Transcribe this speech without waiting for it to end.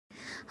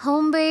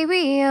Home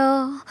baby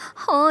yo,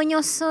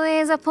 honyo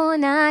soeza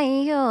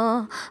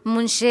ponayo,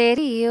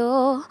 munsheri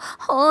yo,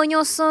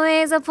 honyo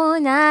soeza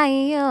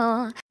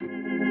ponayo.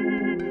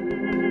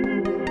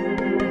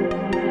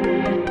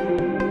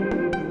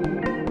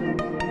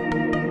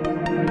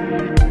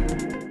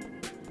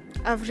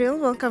 Avril,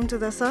 welcome to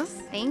the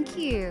sauce. Thank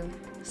you.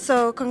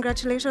 So,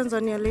 congratulations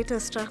on your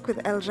latest track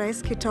with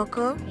L.Rice,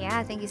 Kitoko.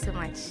 Yeah, thank you so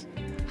much.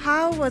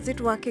 How was it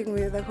working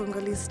with the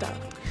Congolese staff?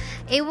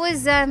 It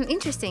was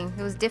interesting.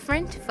 It was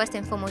different, first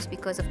and foremost,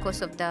 because, of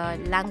course, of the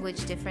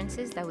language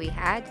differences that we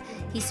had.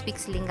 He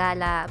speaks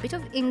lingala, a bit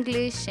of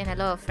English, and a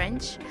lot of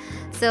French.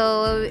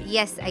 So,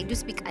 yes, I do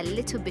speak a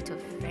little bit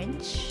of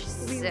French.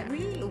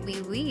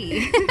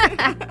 Oui.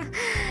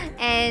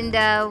 And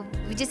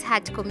we just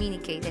had to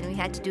communicate and we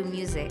had to do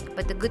music.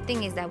 But the good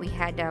thing is that we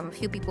had a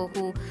few people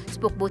who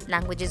spoke both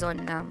languages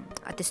on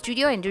at the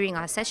studio and during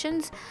our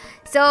sessions.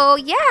 So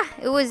yeah,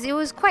 it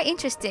was quite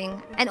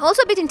interesting and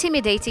also a bit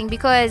intimidating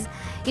because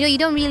you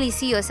don't really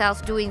see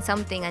yourself doing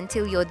something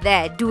until you're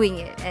there doing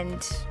it,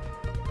 and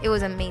it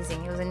was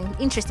amazing. It was an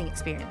interesting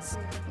experience.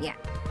 Yeah.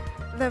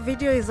 The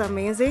video is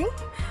amazing,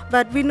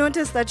 but we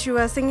noticed that you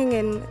were singing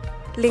in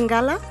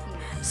lingala.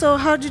 So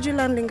how did you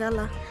learn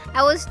lingala?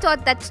 I was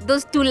taught that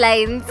those two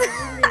lines.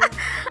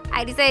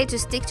 I decided to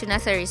stick to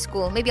nursery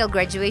school. Maybe I'll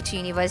graduate to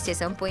university at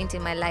some point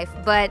in my life.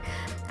 But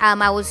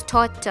I was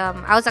taught,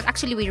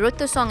 we wrote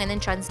the song and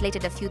then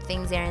translated a few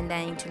things there and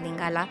then into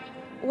lingala.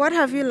 What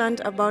have you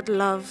learned about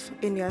love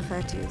in your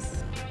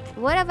 30s?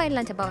 What have I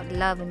learned about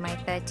love in my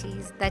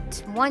 30s?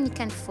 That one, you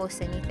can't force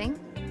anything.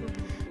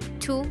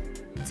 Two,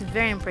 it's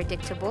very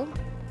unpredictable.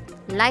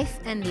 Life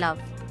and love,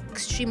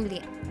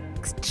 extremely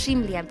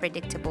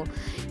unpredictable.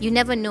 You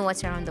never know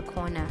what's around the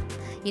corner.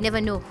 You never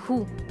know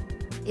who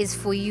is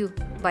for you,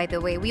 by the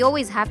way. We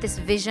always have this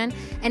vision,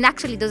 and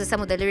actually those are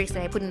some of the lyrics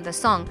that I put in the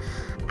song.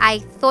 I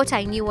thought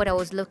I knew what I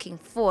was looking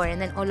for,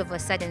 and then all of a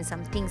sudden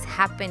some things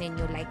happen and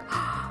you're like,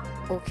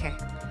 okay.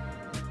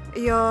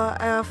 You're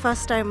a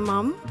first-time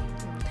mom.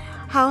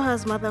 How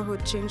has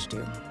motherhood changed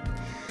you?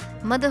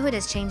 Motherhood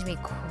has changed me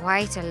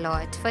quite a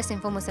lot. First and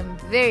foremost, I'm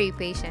very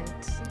patient.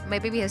 My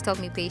baby has taught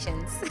me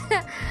patience.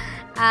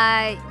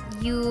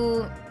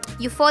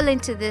 You fall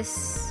into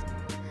this,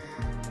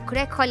 could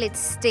I call it,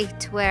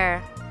 state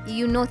where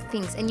you know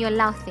things and you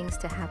allow things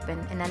to happen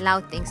and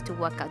allow things to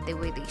work out the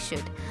way they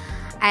should.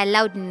 I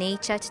allowed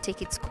nature to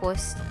take its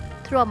course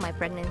throughout my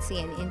pregnancy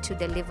and into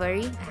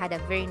delivery. I had a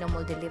very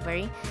normal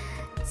delivery.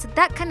 So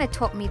that kind of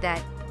taught me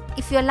that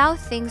if you allow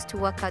things to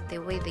work out the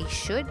way they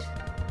should,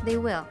 they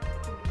will.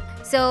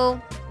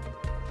 So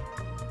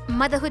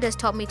motherhood has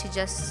taught me to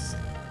just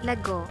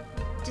let go.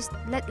 Just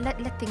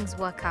let things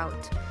work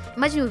out.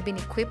 Imagine we've been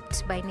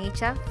equipped by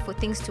nature for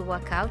things to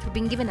work out. We've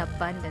been given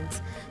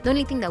abundance. The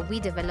only thing that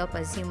we develop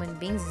as human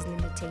beings is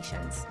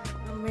limitations.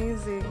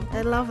 Amazing.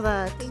 I love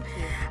that. Thank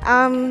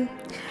you.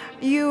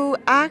 You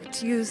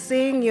act, you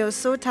sing, you're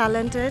so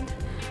talented.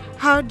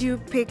 How do you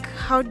pick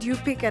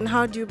and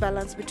how do you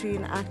balance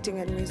between acting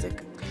and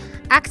music?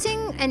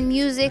 Acting and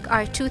music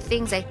are two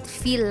things I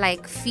feel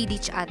like feed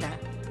each other.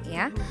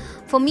 Yeah.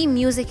 For me,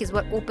 music is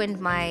what opened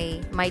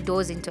my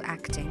doors into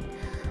acting.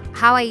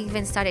 How I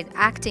even started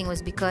acting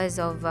was because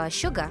of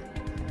Sugar,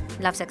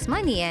 Love, Sex,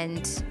 Money,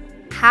 and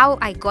how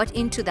I got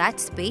into that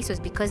space was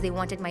because they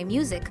wanted my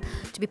music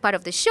to be part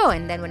of the show.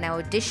 And then when I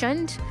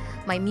auditioned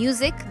my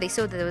music, they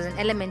saw that there was an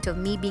element of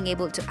me being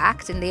able to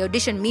act, and they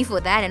auditioned me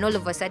for that, and all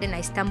of a sudden I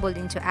stumbled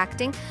into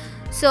acting.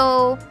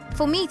 So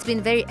for me, it's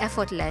been very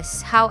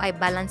effortless how I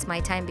balance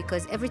my time,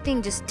 because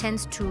everything just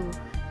tends to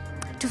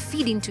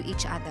feed into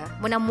each other.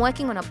 When I'm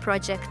working on a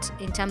project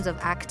in terms of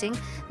acting,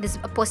 there's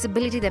a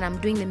possibility that I'm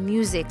doing the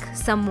music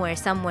somewhere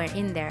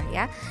in there,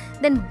 yeah?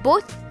 Then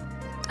both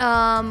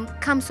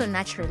come so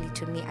naturally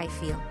to me, I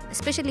feel.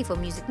 Especially for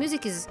music.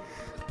 Music is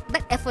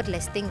that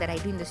effortless thing that I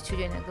do in the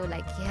studio and I go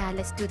like, yeah,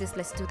 let's do this,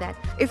 let's do that.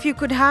 If you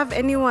could have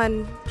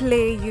anyone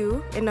play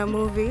you in a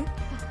movie,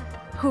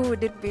 who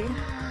would it be?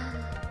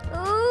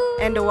 Ooh.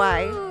 And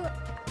why?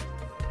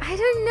 I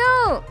don't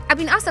know. I've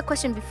been asked that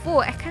question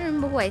before. I can't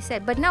remember who I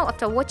said. But now,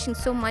 after watching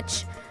so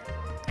much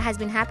has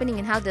been happening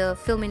and how the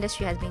film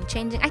industry has been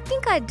changing, I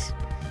think I'd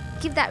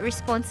give that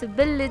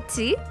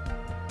responsibility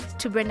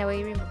to Brenda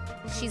Wairimu.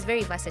 She's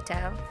very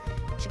versatile.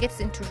 She gets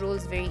into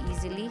roles very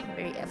easily,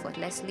 very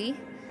effortlessly.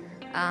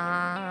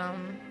 I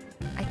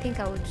think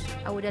I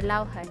would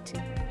allow her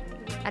to.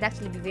 I'd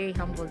actually be very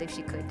humbled if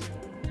she could.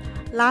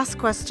 Last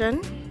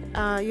question.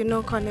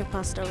 Kone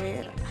passed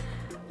away.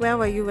 Where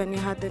were you when you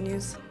heard the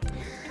news?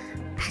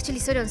 I actually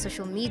saw it on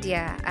social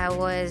media. I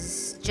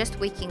was just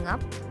waking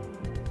up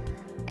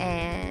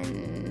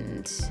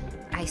and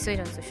I saw it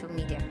on social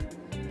media.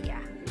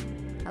 Yeah,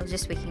 I was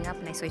just waking up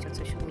and I saw it on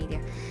social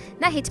media.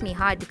 That hit me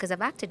hard because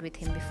I've acted with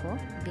him before.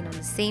 I've been on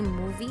the same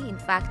movie. In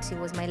fact, he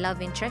was my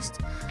love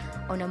interest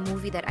on a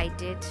movie that I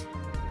did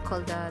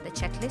called The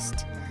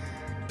Checklist.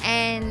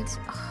 And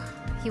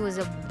he was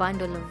a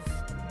bundle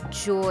of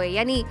joy.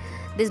 Yani,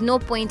 there's no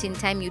point in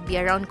time you'd be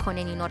around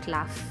Kone and you not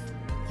laugh.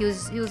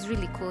 He was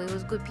really cool. He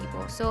was good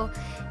people. So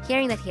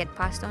hearing that he had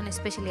passed on,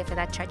 especially after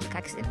that tragic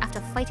accident,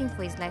 after fighting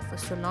for his life for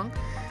so long,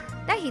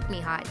 that hit me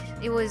hard.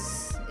 It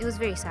was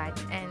very sad.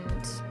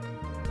 And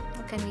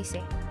what can we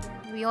say?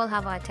 We all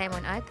have our time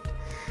on earth.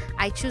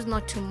 I choose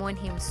not to mourn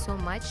him so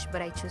much,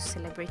 but I choose to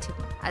celebrate him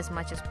as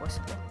much as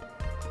possible.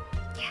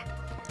 Yeah.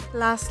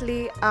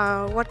 Lastly,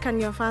 what can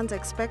your fans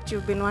expect?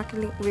 You've been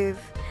working with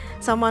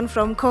someone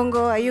from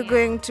Congo. Are you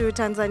going to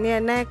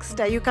Tanzania next?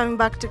 Are you coming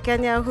back to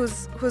Kenya?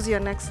 Who's your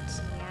next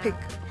pick?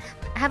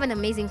 I have an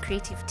amazing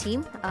creative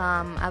team.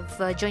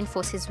 I've joined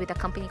forces with a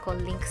company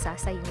called Link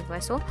Sasa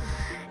Universal,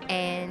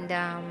 and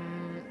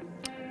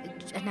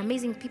an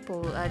amazing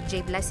people.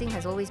 Jay Blessing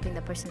has always been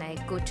the person I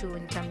go to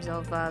in terms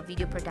of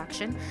video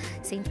production.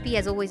 Saint P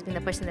has always been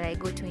the person that I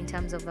go to in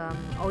terms of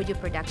audio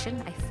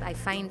production. I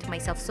find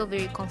myself so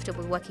very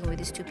comfortable working with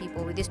these two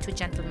people, with these two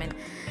gentlemen.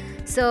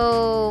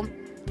 So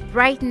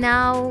right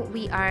now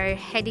we are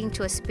heading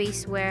to a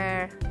space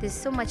where there's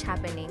so much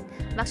happening.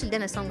 I've actually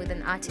done a song with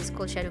an artist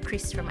called Shadow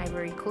Chris from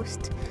Ivory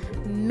Coast.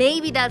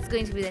 Maybe that's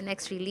going to be the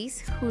next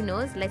release. Who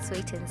knows? Let's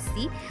wait and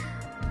see.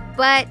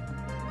 But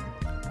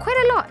quite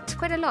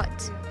a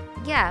lot.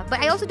 Yeah,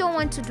 but I also don't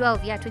want to dwell.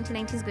 Yeah,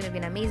 2019 is going to be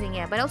an amazing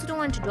year, but I also don't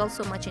want to dwell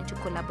so much into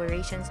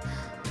collaborations.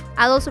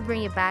 I'll also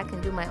bring it back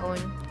and do my own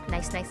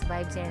nice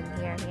vibes here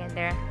and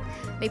there.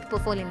 Make people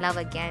fall in love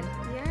again.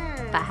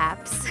 Yes.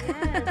 Perhaps.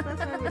 Yes, that's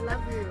why we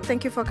love you.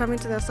 Thank you for coming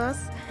to the Source.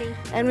 Thank you.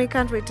 And we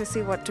can't wait to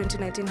see what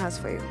 2019 has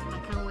for you. I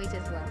can't wait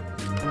as well.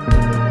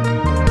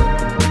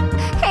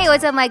 Hey,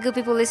 what's up, my good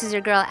people? This is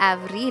your girl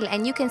Avril,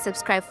 and you can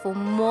subscribe for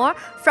more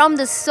from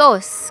the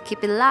Source.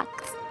 Keep it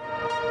locked.